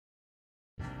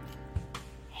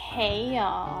Hey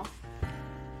y'all,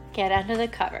 get under the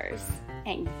covers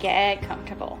and get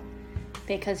comfortable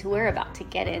because we're about to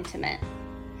get intimate.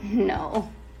 No,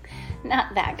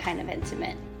 not that kind of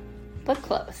intimate, but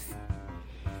close.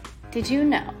 Did you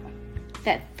know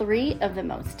that 3 of the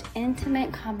most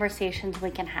intimate conversations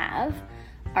we can have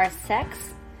are sex,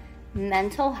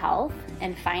 mental health,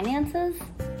 and finances?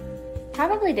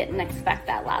 Probably didn't expect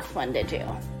that last one, did you?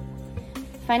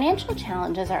 Financial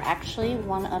challenges are actually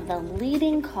one of the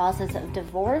leading causes of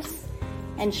divorce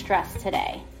and stress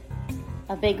today.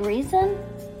 A big reason?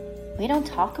 We don't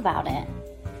talk about it.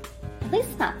 At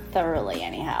least not thoroughly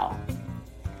anyhow.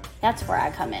 That's where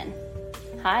I come in.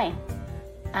 Hi,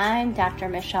 I'm Dr.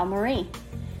 Michelle Marie,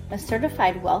 a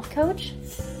certified wealth coach,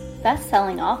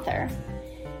 best-selling author,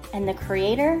 and the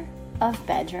creator of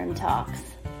Bedroom Talks.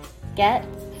 Get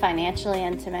financially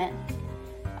intimate.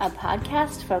 A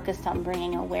podcast focused on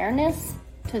bringing awareness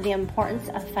to the importance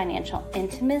of financial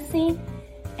intimacy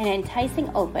and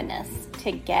enticing openness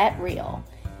to get real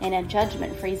in a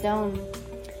judgment-free zone.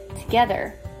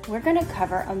 Together, we're going to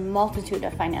cover a multitude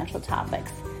of financial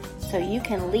topics so you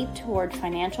can leap toward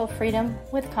financial freedom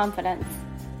with confidence.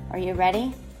 Are you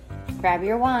ready? Grab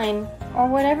your wine or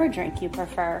whatever drink you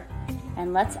prefer,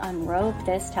 and let's unrobe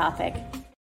this topic.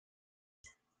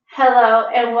 Hello,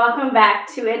 and welcome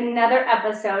back to another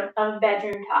episode of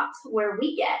Bedroom Talks, where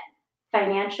we get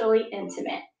financially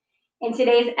intimate. In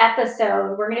today's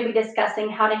episode, we're going to be discussing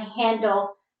how to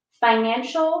handle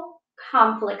financial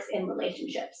conflicts in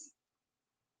relationships.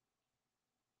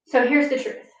 So here's the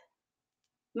truth.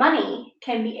 Money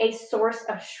can be a source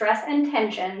of stress and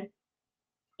tension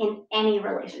in any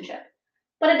relationship,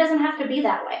 but it doesn't have to be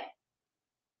that way.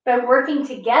 By working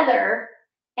together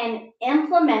and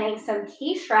implementing some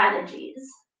key strategies,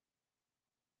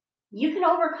 you can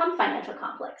overcome financial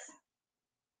conflicts.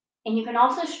 And you can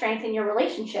also strengthen your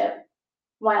relationship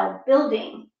while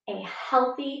building a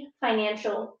healthy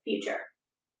financial future.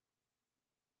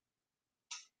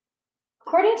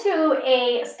 According to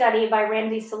a study by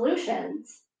Ramsey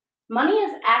Solutions, money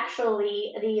is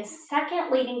actually the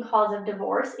second leading cause of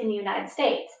divorce in the United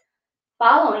States,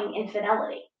 following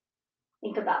infidelity.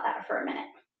 Think about that for a minute.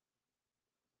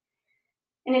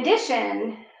 In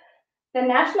addition, the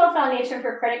National Foundation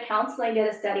for Credit Counseling did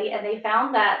a study, and they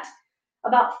found that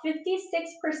about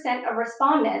 56% of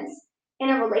respondents in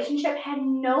a relationship had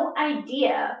no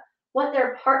idea what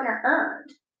their partner earned,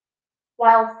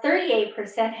 while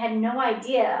 38% had no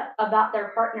idea about their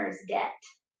partner's debt.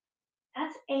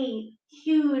 That's a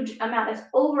huge amount. It's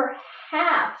over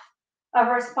half of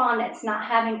respondents not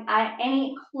having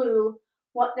any clue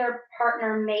what their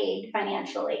partner made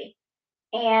financially,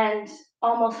 and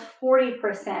almost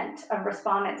 40% of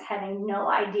respondents having no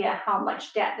idea how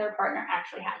much debt their partner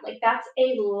actually had. Like, that's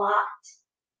a lot.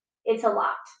 It's a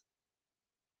lot.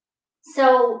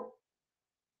 So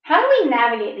how do we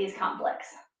navigate these conflicts?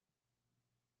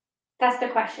 That's the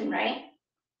question, right?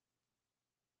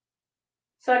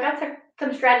 So I got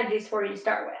some strategies for you to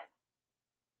start with.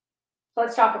 So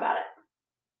let's talk about it.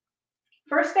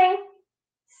 First thing,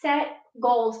 set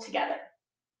goals together.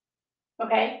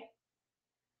 Okay?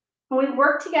 When we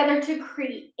work together to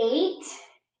create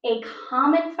a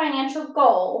common financial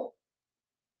goal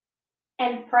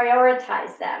and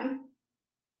prioritize them,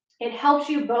 it helps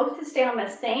you both to stay on the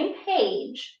same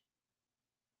page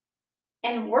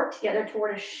and work together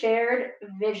toward a shared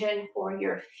vision for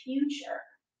your future.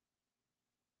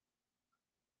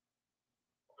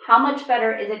 How much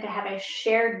better is it to have a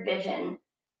shared vision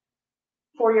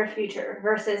for your future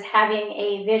versus having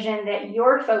a vision that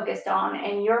you're focused on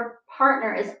and your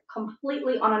partner is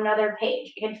completely on another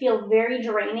page? It can feel very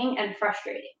draining and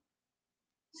frustrating.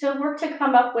 So work to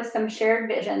come up with some shared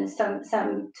visions,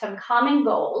 some common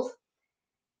goals.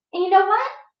 And you know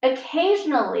what?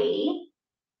 Occasionally,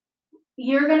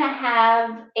 you're going to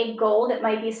have a goal that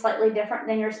might be slightly different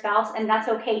than your spouse, and that's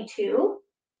okay too.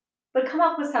 But come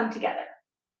up with some together,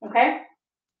 okay?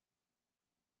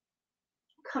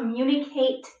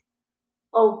 Communicate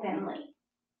openly.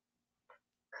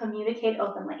 Communicate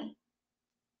openly.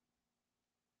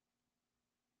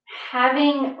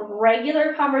 Having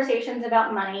regular conversations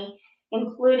about money,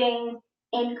 including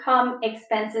income,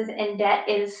 expenses, and debt,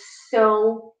 is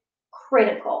so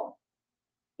critical.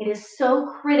 It is so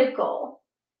critical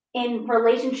in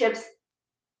relationships,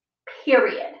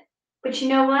 period. But you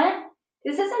know what?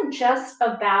 This isn't just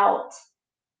about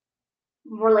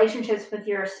relationships with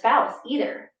your spouse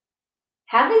either.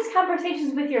 Have these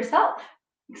conversations with yourself,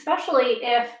 especially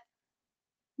if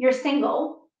you're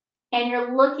single and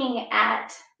you're looking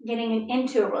at getting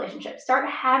into a relationship. Start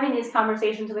having these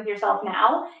conversations with yourself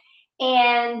now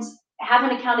and have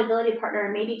an accountability partner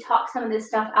and maybe talk some of this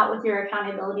stuff out with your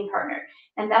accountability partner.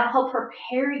 And that'll help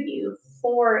prepare you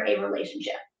for a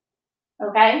relationship.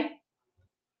 Okay?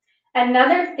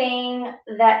 Another thing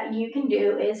that you can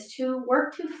do is to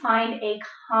work to find a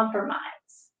compromise.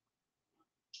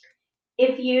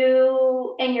 If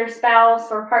you and your spouse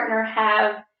or partner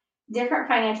have different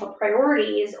financial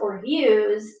priorities or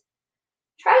views,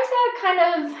 try to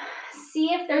kind of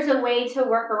see if there's a way to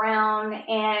work around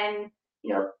and,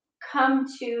 come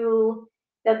to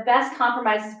the best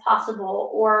compromises possible,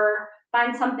 or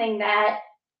find something that,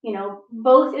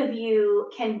 both of you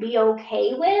can be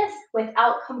okay with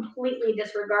without completely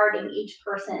disregarding each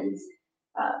person's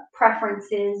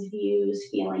preferences, views,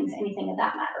 feelings, anything of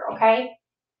that matter, okay?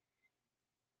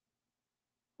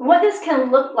 What this can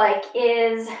look like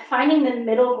is finding the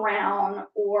middle ground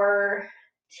or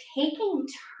taking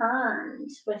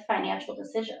turns with financial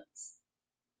decisions.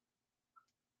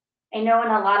 I know in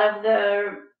a lot of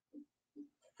the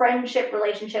friendship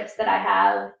relationships that I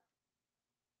have,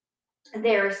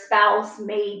 their spouse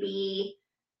may be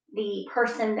the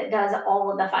person that does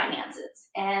all of the finances.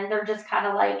 And they're just kind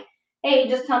of like, hey,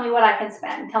 just tell me what I can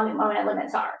spend. Tell me what my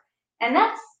limits are. And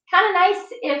that's kind of nice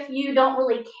if you don't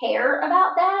really care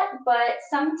about that. But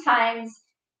sometimes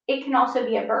it can also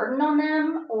be a burden on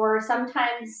them. Or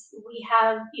sometimes we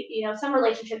have, some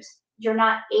relationships, you're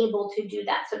not able to do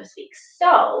that, so to speak.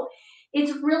 So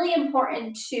it's really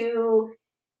important to,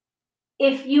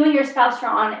 if you and your spouse are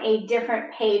on a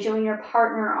different page, you and your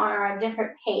partner are on a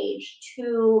different page,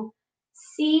 to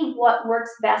see what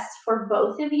works best for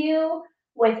both of you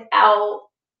without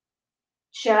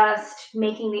just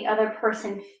making the other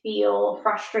person feel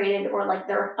frustrated or like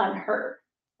they're unheard.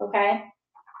 Okay?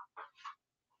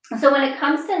 So when it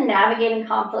comes to navigating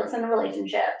conflicts in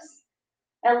relationships,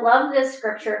 I love this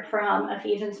scripture from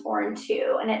Ephesians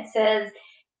 4:2, and it says,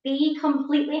 be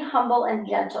completely humble and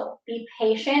gentle. Be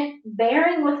patient,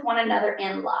 bearing with one another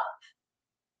in love.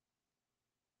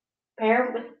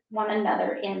 Bear with one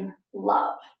another in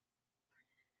love.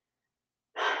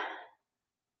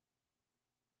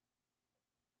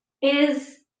 It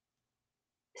is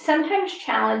sometimes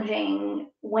challenging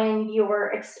when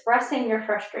you're expressing your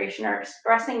frustration or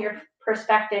expressing your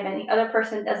perspective and the other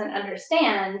person doesn't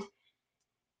understand.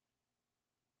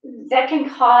 That can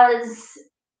cause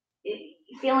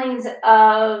feelings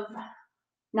of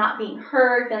not being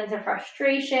heard, feelings of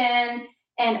frustration,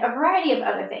 and a variety of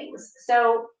other things.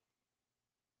 So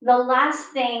the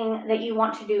last thing that you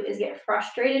want to do is get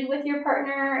frustrated with your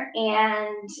partner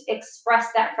and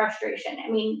express that frustration. I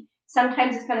mean,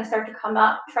 sometimes it's going to start to come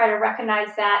up. Try to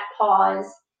recognize that,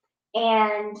 pause,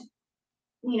 and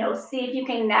see if you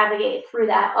can navigate through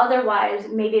that. Otherwise,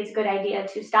 maybe it's a good idea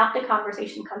to stop the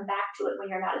conversation, come back to it when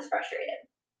you're not as frustrated.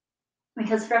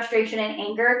 Because frustration and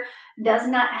anger does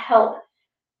not help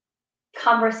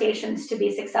conversations to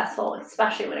be successful,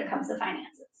 especially when it comes to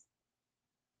finances.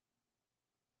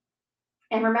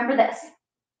 And remember this,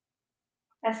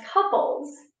 as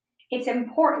couples, it's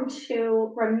important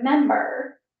to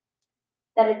remember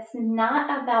that it's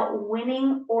not about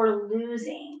winning or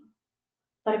losing,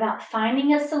 but about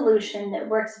finding a solution that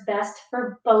works best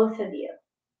for both of you.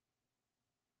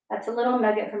 That's a little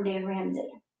nugget from Dave Ramsey.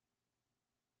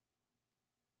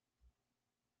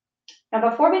 Now,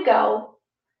 before we go,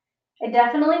 I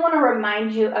definitely want to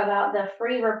remind you about the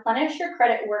free Replenish Your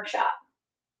Credit workshop.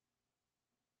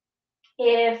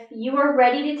 If you are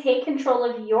ready to take control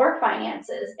of your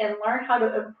finances and learn how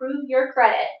to improve your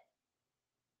credit,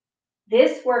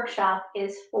 this workshop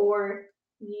is for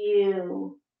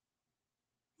you.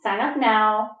 Sign up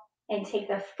now and take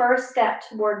the first step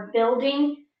toward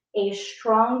building a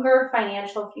stronger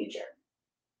financial future.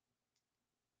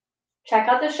 Check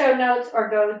out the show notes or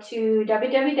go to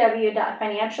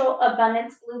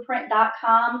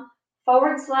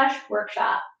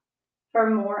www.financialabundanceblueprint.com/workshop for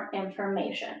more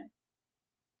information.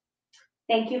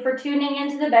 Thank you for tuning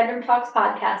into the Bedroom Talks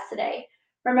podcast today.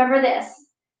 Remember this,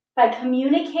 by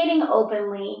communicating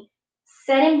openly,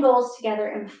 setting goals together,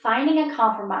 and finding a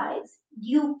compromise,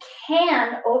 you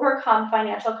can overcome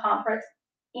financial conflicts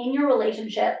in your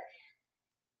relationship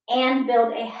and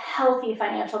build a healthy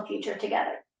financial future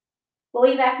together. We'll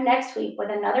be back next week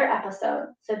with another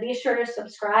episode, so be sure to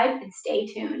subscribe and stay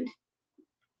tuned.